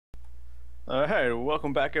Alright,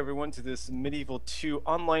 welcome back everyone to this Medieval 2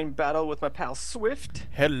 online battle with my pal Swift.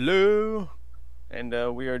 Hello. And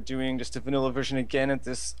we are doing just a vanilla version again at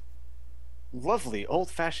this lovely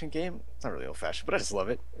old-fashioned game. It's not really old-fashioned, but I just love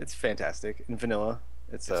it. It's fantastic. In vanilla,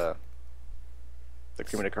 it's the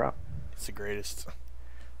cream of the crop. It's the greatest.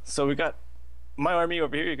 So we got my army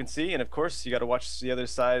over here, you can see, and of course you got to watch the other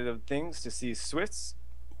side of things to see Swift's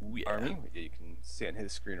Ooh, yeah. army. You can see on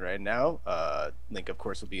his screen right now. Link, of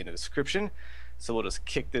course, will be in the description. So we'll just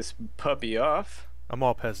kick this puppy off. I'm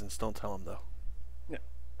all peasants. Don't tell them though. No.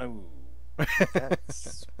 Oh,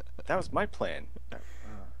 that was my plan.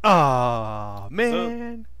 Ah,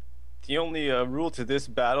 man. So, the only rule to this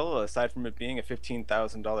battle, aside from it being a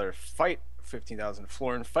 $15,000 fight, 15,000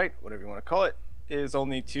 florin fight, whatever you want to call it, is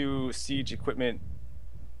only 2 siege equipment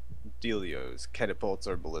dealios, catapults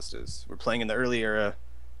or ballistas. We're playing in the early era.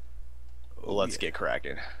 Let's get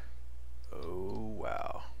cracking. Oh,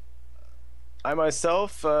 wow. I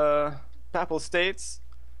myself, Papal states,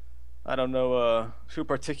 I don't know who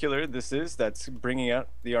particular this is that's bringing out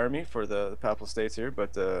the army for the Papal states here,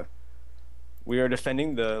 but we are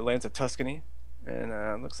defending the lands of Tuscany,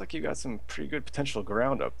 and looks like you got some pretty good potential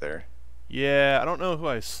ground up there. Yeah, I don't know who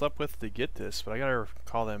I slept with to get this, but I gotta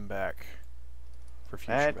call them back for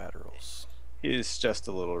future battles. Is just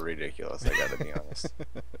a little ridiculous, I gotta be honest.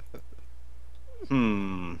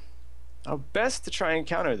 How best to try and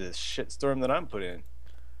counter this shitstorm that I'm put in?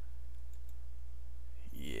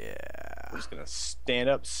 Yeah. I'm just gonna stand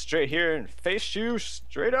up straight here and face you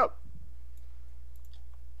straight up.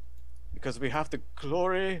 Because we have the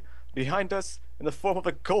glory behind us in the form of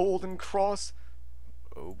a golden cross.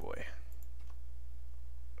 Oh boy.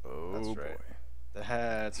 Oh That's boy. right.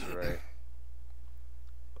 That's right.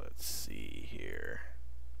 Let's see here.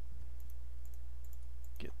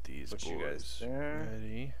 Get these Put you guys boys there.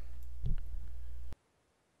 ready. Put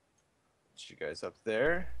you guys up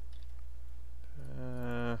there.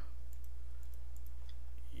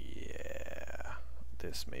 Yeah.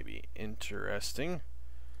 This may be interesting,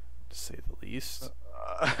 to say the least.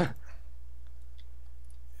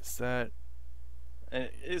 Is that... And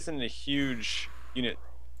it isn't a huge unit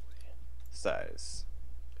size.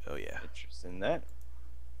 Oh yeah. Interest in that.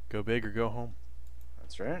 Go big or go home.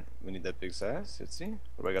 That's right. We need that big size. Let's see.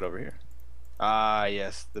 What do I got over here? Ah,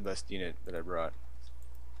 yes, the best unit that I brought.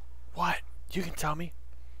 What? You can tell me.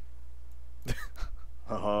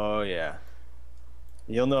 Oh yeah.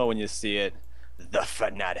 You'll know when you see it. The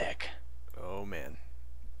Fanatic. Oh man.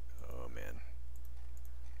 Oh man.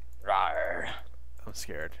 Rawr. I'm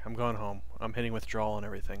scared. I'm going home. I'm hitting withdrawal and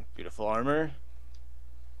everything. Beautiful armor.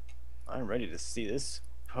 I'm ready to see this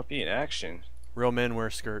puppy in action. Real men wear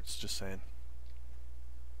skirts, just saying.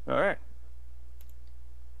 Alright.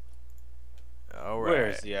 Alright. Where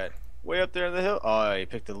is he at? Way up there in the hill? Oh, he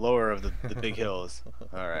picked the lower of the big hills.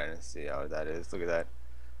 Alright, let's see how that is. Look at that.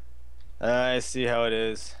 I see how it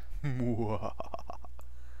is.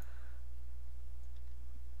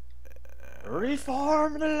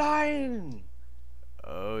 Reform the line!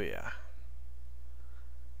 Oh yeah.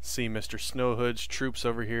 See Mr. Snowhood's troops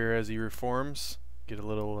over here as he reforms. Get a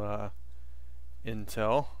little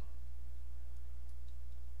intel.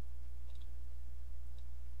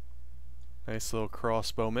 Nice little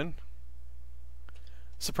crossbowman.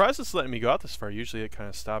 Surprised it's letting me go out this far. Usually it kind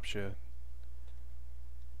of stops you.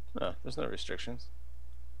 No, there's no restrictions.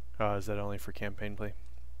 Is that only for campaign play?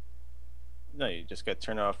 No, you just got to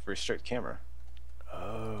turn off restrict camera.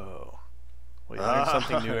 Oh. Well, you learn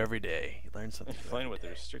something new every day. You learn something new Explain every what the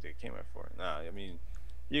day. restricted camera for. Nah, I mean,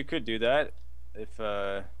 you could do that if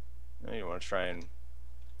you want to try and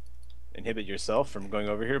inhibit yourself from going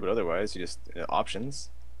over here, but otherwise, you just options,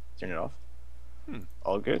 turn it off.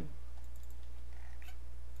 All good.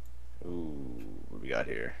 Ooh, what do we got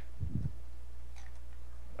here?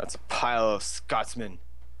 That's a pile of Scotsmen.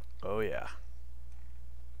 Oh yeah.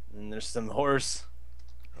 And there's some horse.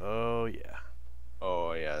 Oh yeah.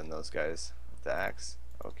 Oh yeah, and those guys with the axe.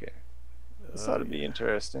 Okay. This Oh, ought to be yeah.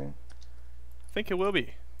 interesting. I think it will be.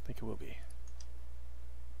 I think it will be.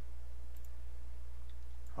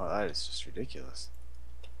 Oh, that is just ridiculous.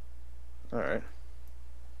 Alright.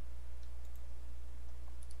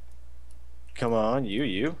 Come on,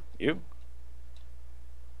 you.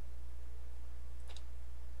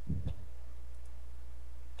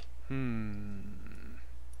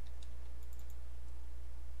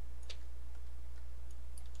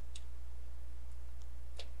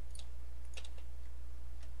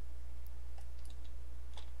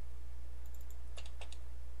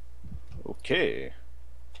 Okay.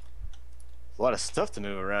 A lot of stuff to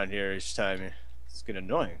move around here each time. It's getting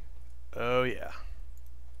annoying. Oh yeah.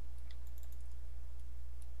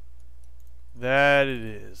 That it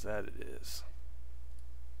is. That it is.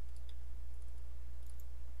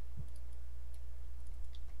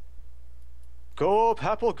 Go,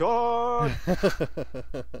 Papal God!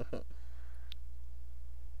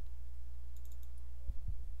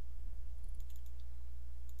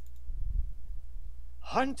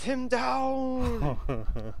 Hunt him down!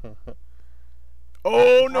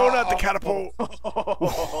 Oh no, not the catapult!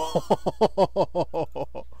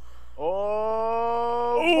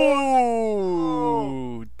 Oh,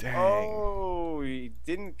 Oh, dang. oh, he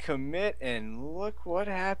didn't commit, and look what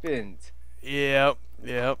happened. Yep,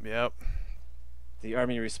 yep, yep. The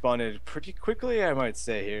army responded pretty quickly, I might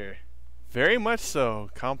say here. Very much so.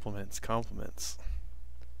 Compliments, compliments.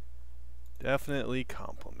 Definitely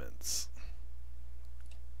compliments.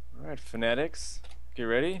 All right, fanatics, get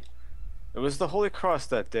ready. It was the Holy Cross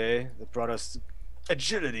that day that brought us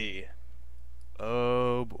agility.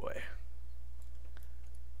 Oh boy.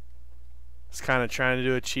 Was kind of trying to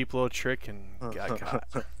do a cheap little trick and got caught.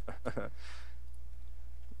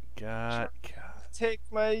 Got caught. Take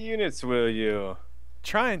my units, will you?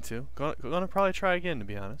 Trying to. Gonna probably try again, to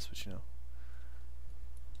be honest, but you know.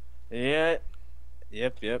 Yeah.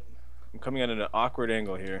 Yep. I'm coming at an awkward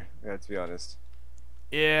angle here. I got to be honest.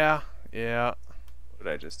 Yeah, yeah. What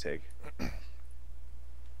did I just take?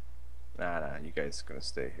 Nah, you guys gonna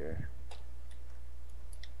stay here.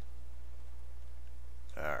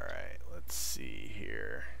 Alright, let's see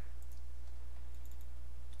here.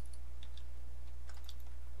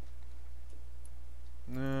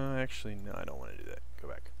 No, actually, no, I don't want to do that. Go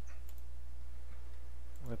back.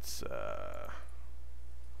 Let's,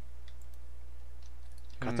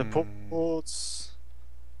 Catapults.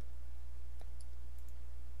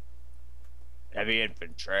 Heavy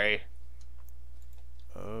infantry.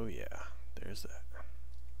 Oh, yeah. There's that.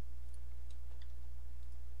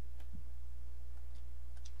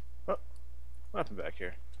 Oh, what happened back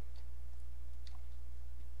here?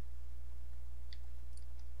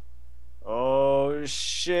 Oh,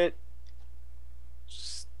 shit.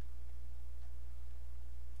 Just...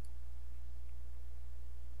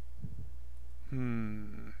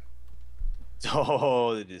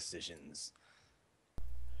 Oh, the decisions.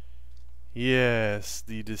 Yes,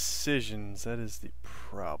 the decisions. That is the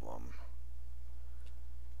problem.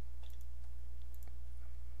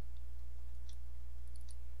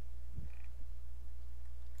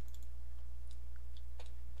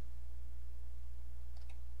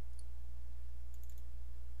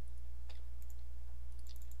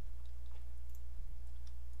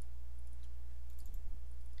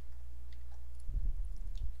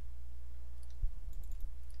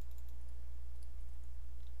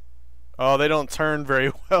 Oh, they don't turn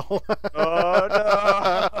very well.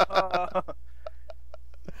 Oh,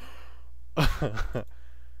 no.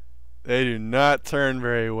 They do not turn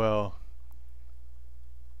very well.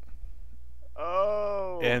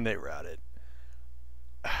 Oh. And they routed.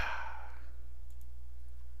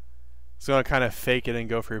 So I kind of fake it and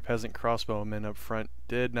go for your peasant crossbowmen up front.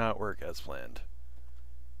 Did not work as planned.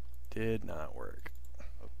 Did not work.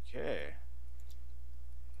 Okay.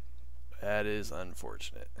 That is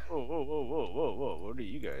unfortunate. Whoa. What are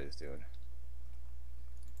you guys doing?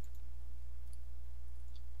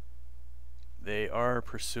 They are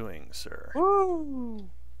pursuing, sir.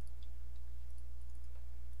 Woo!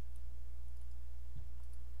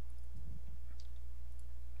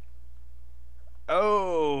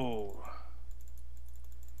 Oh.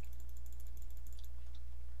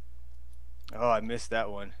 Oh, I missed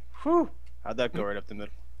that one. Whew. How'd that go right up the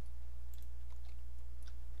middle?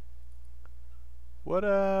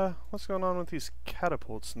 What's going on with these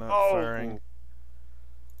catapults not Oh. firing?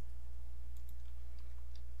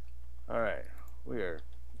 All right. We are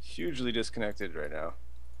hugely disconnected right now.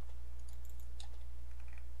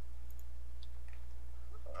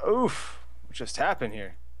 Oof. What just happened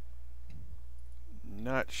here?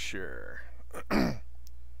 Not sure.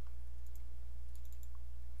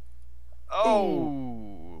 Oh.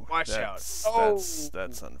 Ooh, Watch that's, out. Oh.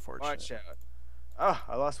 That's unfortunate. Watch out. Ah,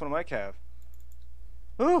 I lost one of my cav.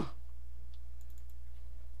 Ooh.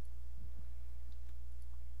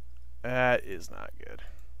 That is not good.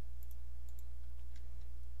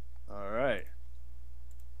 All right.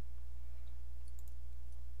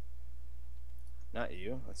 Not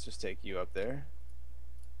you. Let's just take you up there.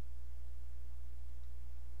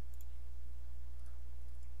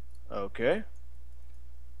 Okay.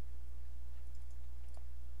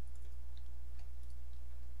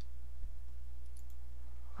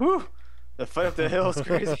 Whew. The fight up the hill is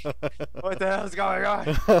crazy. What the hell is going on?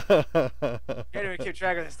 Can't even keep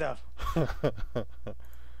track of this stuff.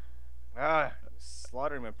 Ah,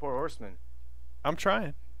 slaughtering my poor horsemen. I'm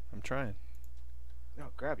trying. No,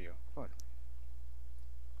 grab you. Come on.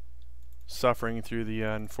 Suffering through the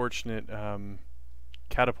unfortunate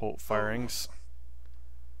catapult firings.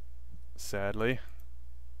 Sadly.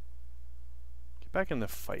 Get back in the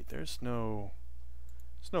fight. There's no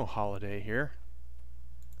holiday here.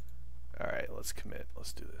 Alright, let's commit.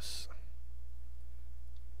 Let's do this.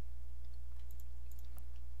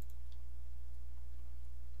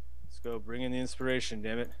 Let's go. Bring in the inspiration,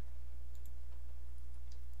 damn it.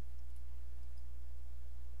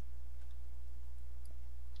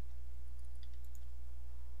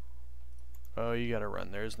 Oh, you gotta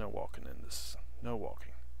run. There's no walking in this. No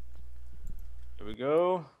walking. Here we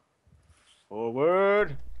go.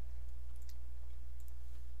 Forward.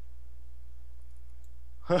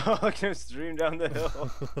 Look at him stream down the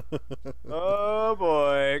hill. Oh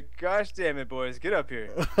boy. Gosh damn it, boys. Get up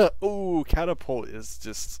here. Ooh, catapult is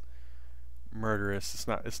just murderous.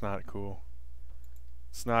 It's not cool.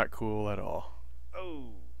 It's not cool at all. Oh.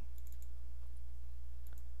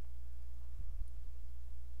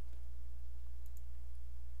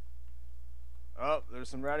 Oh, there's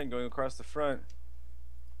some routing going across the front.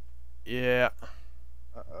 Yeah.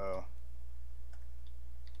 Uh-oh.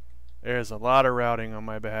 There's a lot of routing on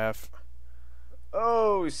my behalf.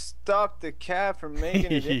 Oh, stop the cab from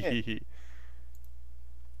making it in.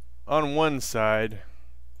 On one side,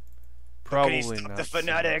 probably stop not. the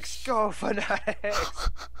fanatics. Go fanatics.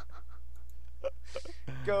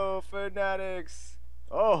 Go fanatics.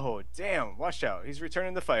 Oh, damn. Watch out. He's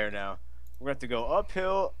returning the fire now. We're going to have to go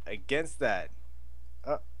uphill against that.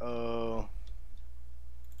 Uh-oh.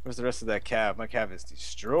 Where's the rest of that cab? My cab is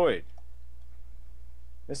destroyed.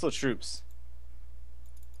 Missile troops.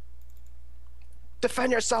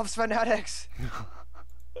 Defend yourselves, fanatics!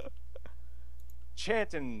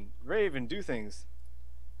 Chant and rave and do things.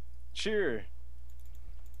 Cheer.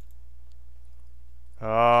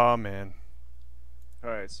 Oh man.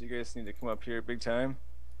 Alright, so you guys need to come up here big time.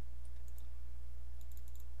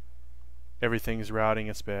 Everything's routing,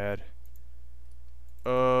 it's bad.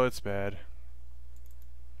 Oh, it's bad.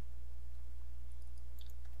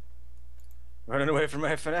 Running away from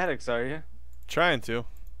my fanatics, are you? Trying to.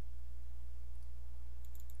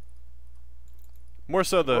 More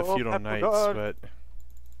so the feudal knights, but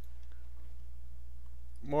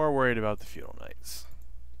more worried about the feudal knights.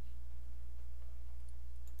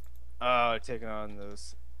 Oh, taking on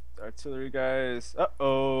those artillery guys.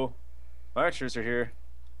 Uh-oh. Archers are here.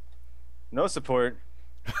 No support.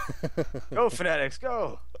 Go, fanatics,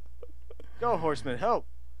 go! Go, horsemen, help!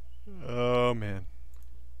 Oh, man.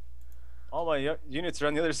 All my units are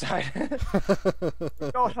on the other side.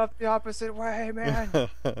 Go up the opposite way, man!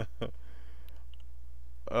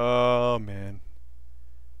 Oh, man.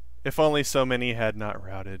 If only so many had not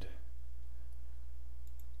routed.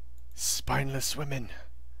 Spineless women.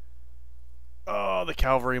 Oh, the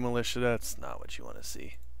cavalry militia, that's not what you want to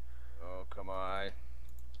see. Oh, come on.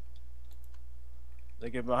 They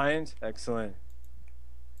get behind? Excellent.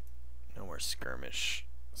 No more skirmish.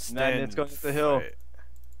 Let's go up the hill.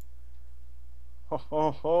 Ho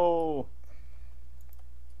ho ho!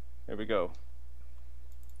 Here we go.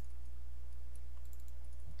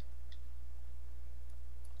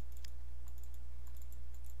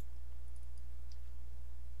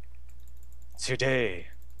 Today,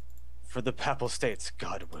 for the Papal States,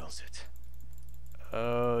 God wills it.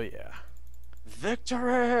 Oh, yeah.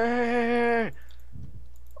 Victory!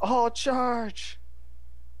 All charge!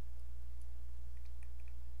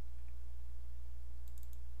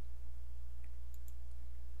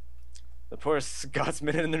 The poor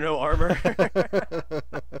Scotsmen in their no armor.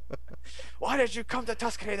 Why did you come to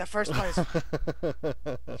Tuscany in the first place?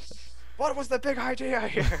 What was the big idea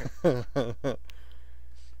here?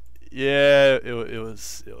 Yeah, it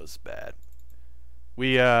was bad.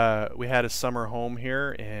 We had a summer home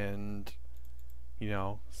here, and you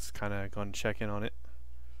know, it's kind of going to check in on it.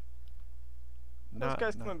 Those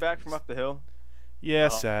guys coming back from up the hill? Yeah,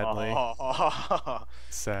 sadly.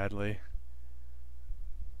 Sadly.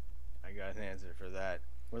 I got an answer for that.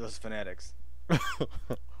 Where are those fanatics?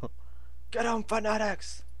 Get on,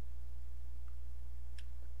 fanatics!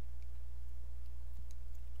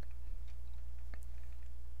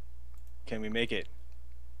 Can we make it?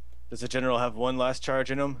 Does the general have one last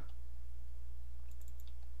charge in him?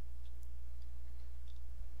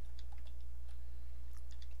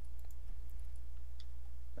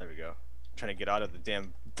 There we go. I'm trying to get out of the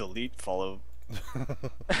damn delete follow.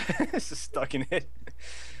 It's just stuck in it.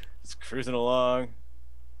 Just cruising along.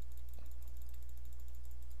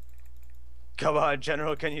 Come on,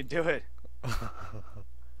 General, can you do it?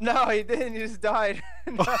 No, he didn't. He just died.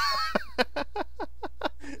 No.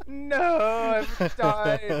 No, I've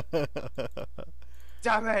died.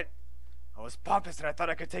 Damn it! I was pompous and I thought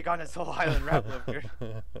I could take on this whole Highland rabble over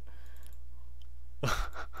here.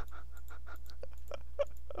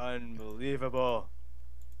 Unbelievable.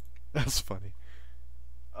 That's funny.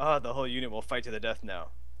 Oh, the whole unit will fight to the death now.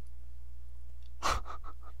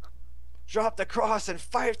 Drop the cross and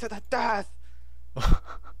fight to the death!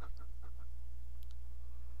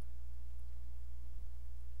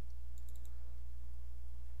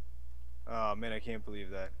 Oh man, I can't believe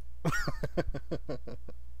that.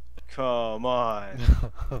 Come on.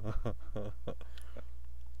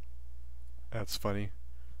 That's funny.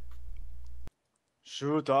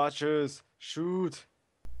 Shoot, archers! Shoot!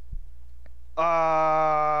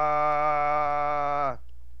 Ah!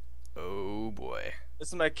 Oh boy. This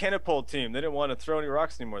is my catapult team. They didn't want to throw any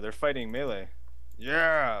rocks anymore. They're fighting melee.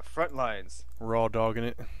 Yeah, front lines. Raw dogging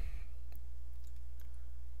it.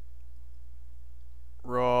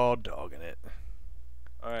 Raw dogging it.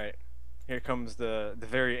 All right, here comes the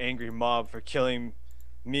very angry mob for killing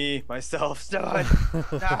me, myself, Snowhood.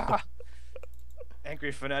 Ah!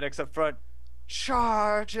 Angry fanatics up front.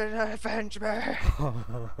 Charge and avenge me!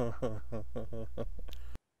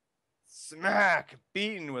 Smack!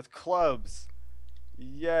 Beaten with clubs.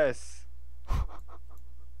 Yes.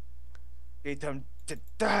 Beat them to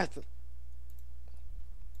death.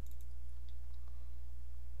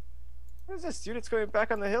 What is this? Unit's going back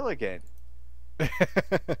on the hill again.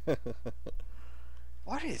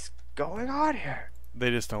 What is going on here? They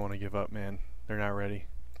just don't want to give up, man. They're not ready.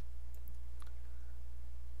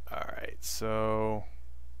 Alright, so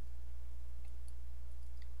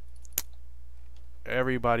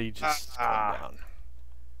everybody just calm down.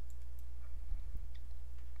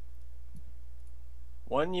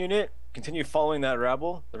 One unit, continue following that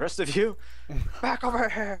rabble. The rest of you, back over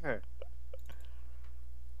here.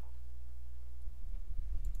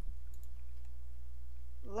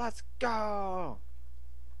 Let's go.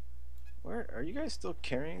 Where are you guys still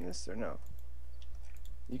carrying this or no?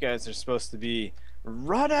 You guys are supposed to be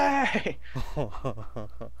running.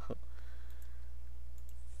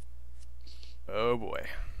 Oh boy.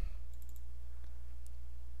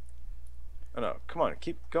 Oh no, come on,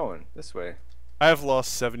 keep going this way. I've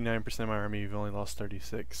lost 79% of my army. You've only lost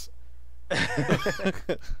 36.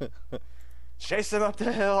 Chase them up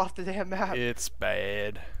the hill off the damn map. It's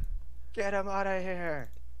bad. Get them out of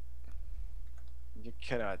here. You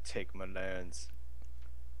cannot take my lands.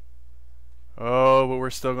 Oh, but we're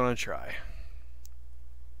still gonna try.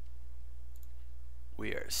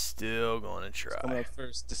 We are still gonna Coming try. up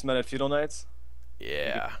first, dismounted feudal knights.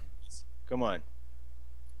 Yeah. Come on.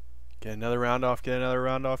 Get another round off, get another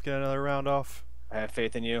round off, get another round off. I have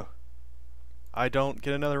faith in you. I don't.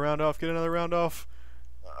 Get another round off, get another round off.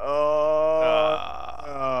 Oh.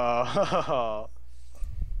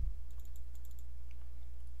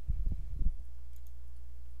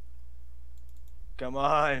 Come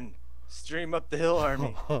on. Stream up the hill,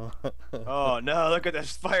 army. Oh no, look at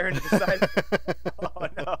this fire into the side. Oh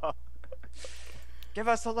no. Give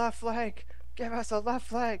us a left flank. Give us a left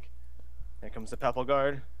flank. Here comes the Papal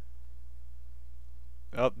Guard.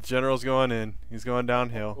 Oh, the general's going in. He's going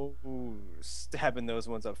downhill. Ooh, stabbing those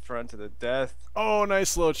ones up front to the death. Oh, nice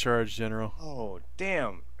slow charge, general. Oh,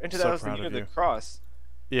 damn. Into So that was the proud unit of of the you. cross.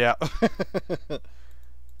 Yeah.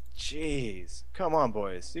 Jeez. Come on,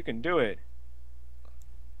 boys. You can do it.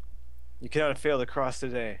 You cannot fail the cross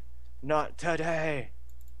today. Not today.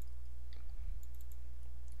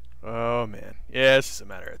 Oh man. Yeah, it's just a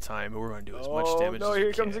matter of time, but we're gonna do as much damage no, as we here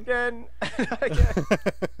it comes can. again. Not again.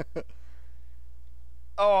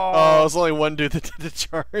 Oh, Oh. it's only one dude that did the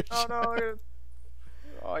charge. Oh no.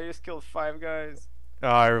 Oh, you just killed 5 guys.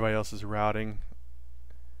 Oh, everybody else is routing.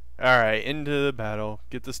 Alright, into the battle.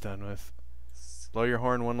 Get this done with. Blow your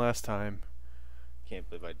horn one last time. Can't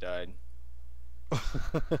believe I died.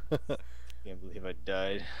 Can't believe I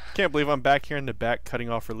died. Can't believe I'm back here in the back cutting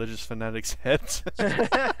off religious fanatics' heads.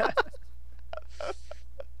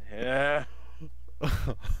 Yeah.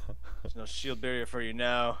 There's no shield barrier for you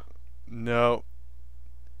now. No.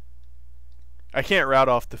 I can't route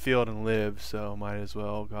off the field and live, so might as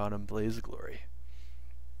well go out and blaze glory.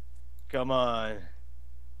 Come on.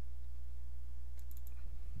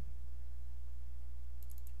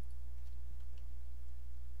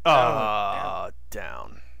 Ah,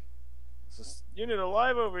 down. Is this unit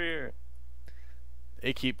alive over here?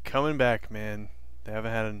 They keep coming back, man. They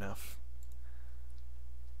haven't had enough.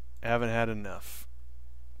 Haven't had enough.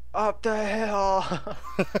 Up the hill.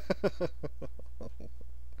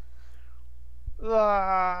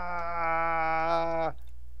 Ah.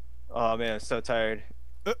 Oh man, I'm so tired.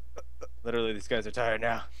 Literally, these guys are tired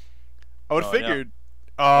now. I would have Oh, no. figured.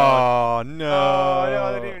 Oh, no. Oh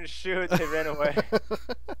no, they didn't even shoot. They ran away.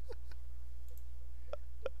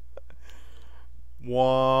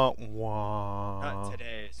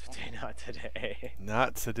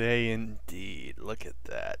 Not today, indeed. Look at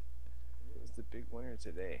that. Who was the big winner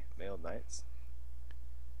today? Male Knights.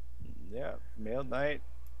 Yeah, Male Knight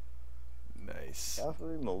Nice.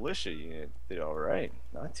 Cavalry Militia unit did all right.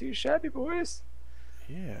 Not too shabby, boys.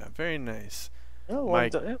 Yeah, very nice. Oh, well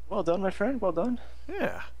Mike. done, yeah, well done, my friend. Well done.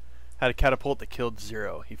 Yeah. Had a catapult that killed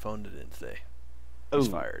 0. He phoned it in today. He's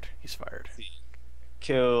fired. He's fired.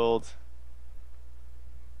 Killed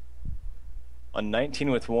on 19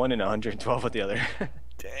 with one and 112 with the other.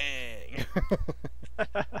 Dang.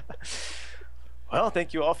 Well,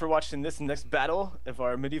 thank you all for watching this next battle of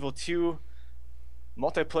our Medieval 2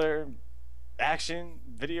 multiplayer action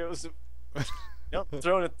videos.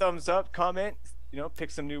 Throwing a thumbs up, comment,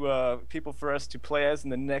 pick some new people for us to play as in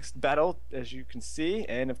the next battle, as you can see,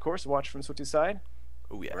 and of course, watch from Swifty's side.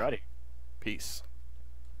 Oh yeah. We're out of here. Peace.